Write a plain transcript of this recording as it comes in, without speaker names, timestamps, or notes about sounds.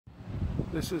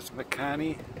This is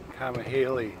Makani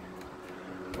Kamahele,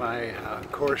 my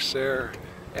Corsair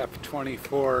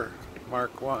f24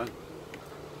 Mark I.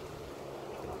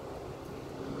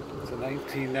 It's a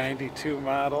 1992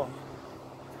 model.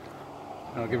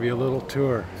 I'll give you a little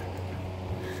tour.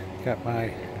 Got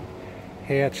my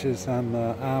hatches on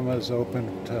the Amas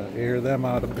open to air them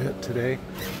out a bit today.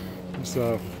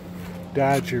 So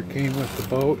Dodger came with the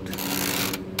boat.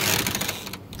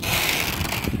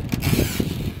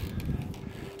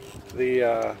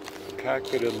 The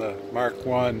cockpit in the Mark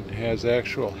I has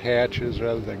actual hatches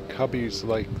rather than cubbies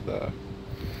like the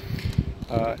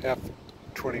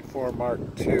f24 Mark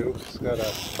II. It's got a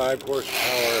 5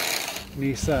 horsepower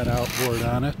Nissan outboard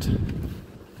on it.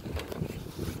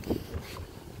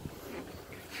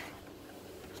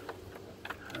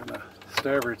 On the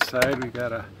starboard side we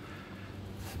got a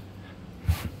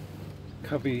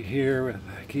cubby here with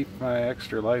keep my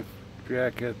extra life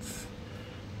jackets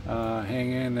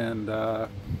hanging, and a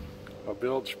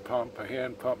bilge pump, a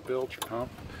hand pump bilge pump.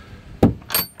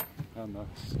 On the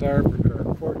starboard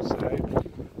or port side,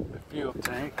 a fuel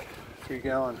tank,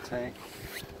 3-gallon tank,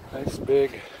 nice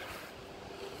big.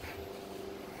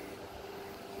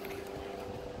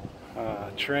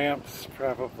 Tramps,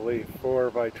 probably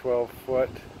 4 by 12 foot,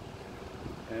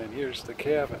 and here's the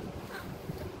cabin.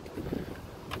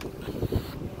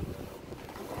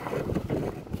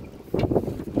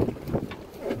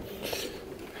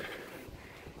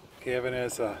 Cabin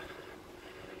has a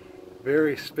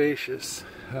very spacious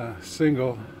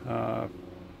single,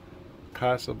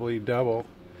 possibly double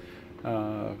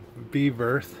B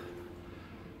berth.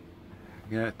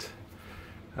 Got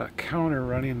a counter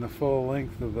running the full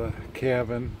length of the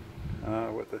cabin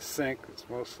with a sink that's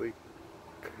mostly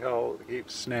held to keep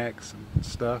snacks and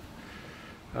stuff.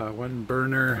 One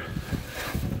burner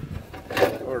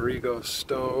Origo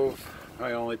stove.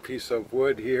 My only piece of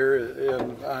wood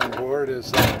here on board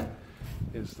is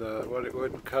the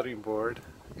wooden cutting board.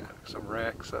 Got some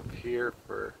racks up here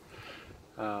for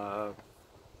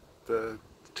the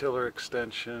tiller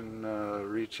extension,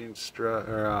 reaching strut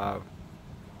or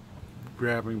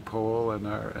grabbing pole,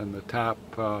 and the top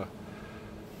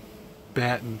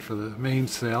batten for the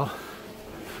mainsail.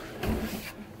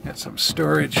 Got some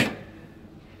storage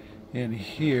in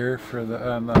here for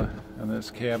on this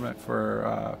cabinet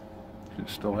for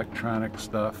just electronic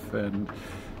stuff and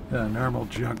normal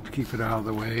junk to keep it out of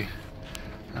the way.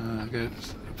 Got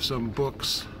some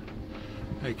books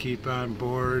I keep on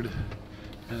board,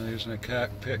 and there's my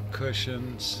cockpit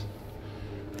cushions,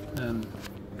 and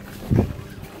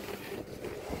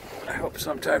I hope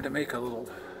sometime to make a little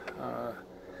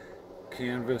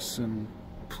canvas and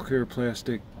clear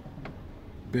plastic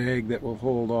bag that will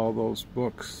hold all those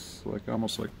books, like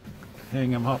almost like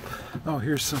hang them up. Oh,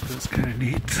 here's something that's kind of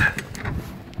neat.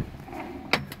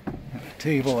 Got a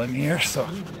table in here, so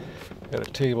got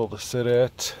a table to sit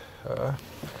at,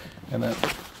 and then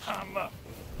on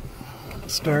the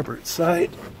starboard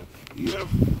side, yep,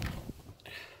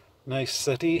 nice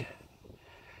settee.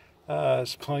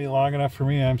 It's plenty long enough for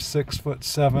me. I'm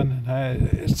 6'7", and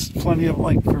it's plenty of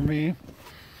length for me.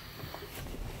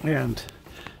 And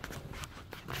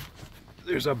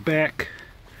there's a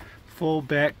full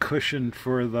back cushion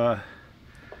for the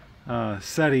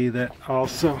settee that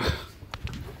also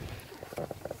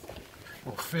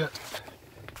will fit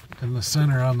in the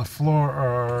center on the floor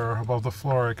or above the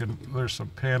floor. There's some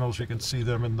panels, you can see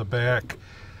them in the back,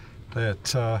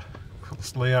 that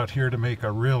lay out here to make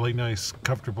a really nice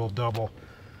comfortable double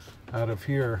out of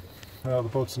here. The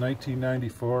boat's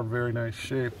 1994, very nice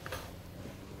shape.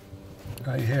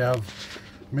 I have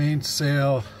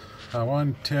mainsail, a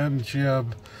 110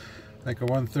 jib, like a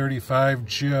 135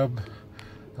 jib,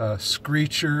 a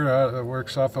screecher that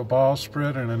works off a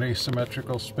bowsprit, and an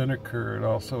asymmetrical spinnaker. It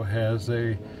also has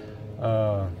a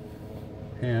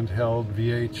handheld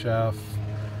VHF,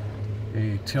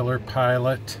 a tiller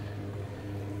pilot,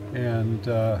 and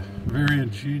very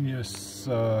ingenious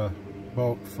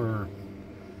boat for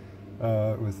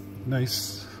with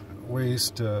nice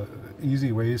ways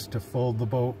easy ways to fold the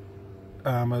boat,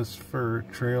 Amas for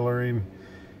trailering,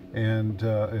 and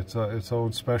its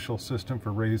own special system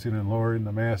for raising and lowering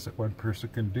the mast that one person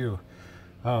can do.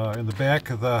 In the back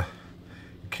of the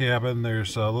cabin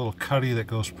there's a little cuddy that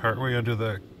goes partway under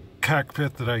the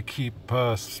cockpit that I keep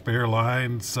spare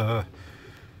lines, a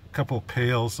couple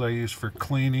pails I use for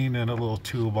cleaning, and a little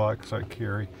toolbox I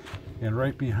carry. And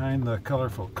right behind the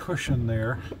colorful cushion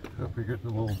there, hope you're getting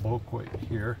a little bulk weight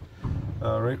here,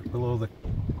 right below the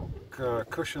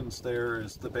cushions there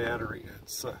is the battery.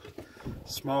 It's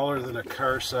smaller than a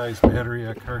car-size battery.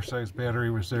 A car-size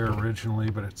battery was there originally,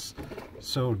 but it's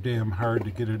so damn hard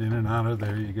to get it in and out of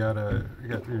there.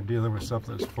 You're dealing with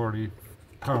something that's 40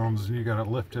 pounds, and you gotta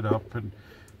lift it up and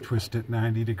twist it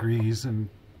 90 degrees and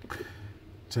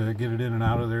to get it in and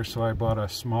out of there. So I bought a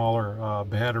smaller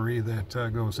battery that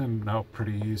goes in and out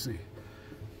pretty easy.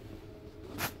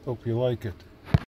 Hope you like it.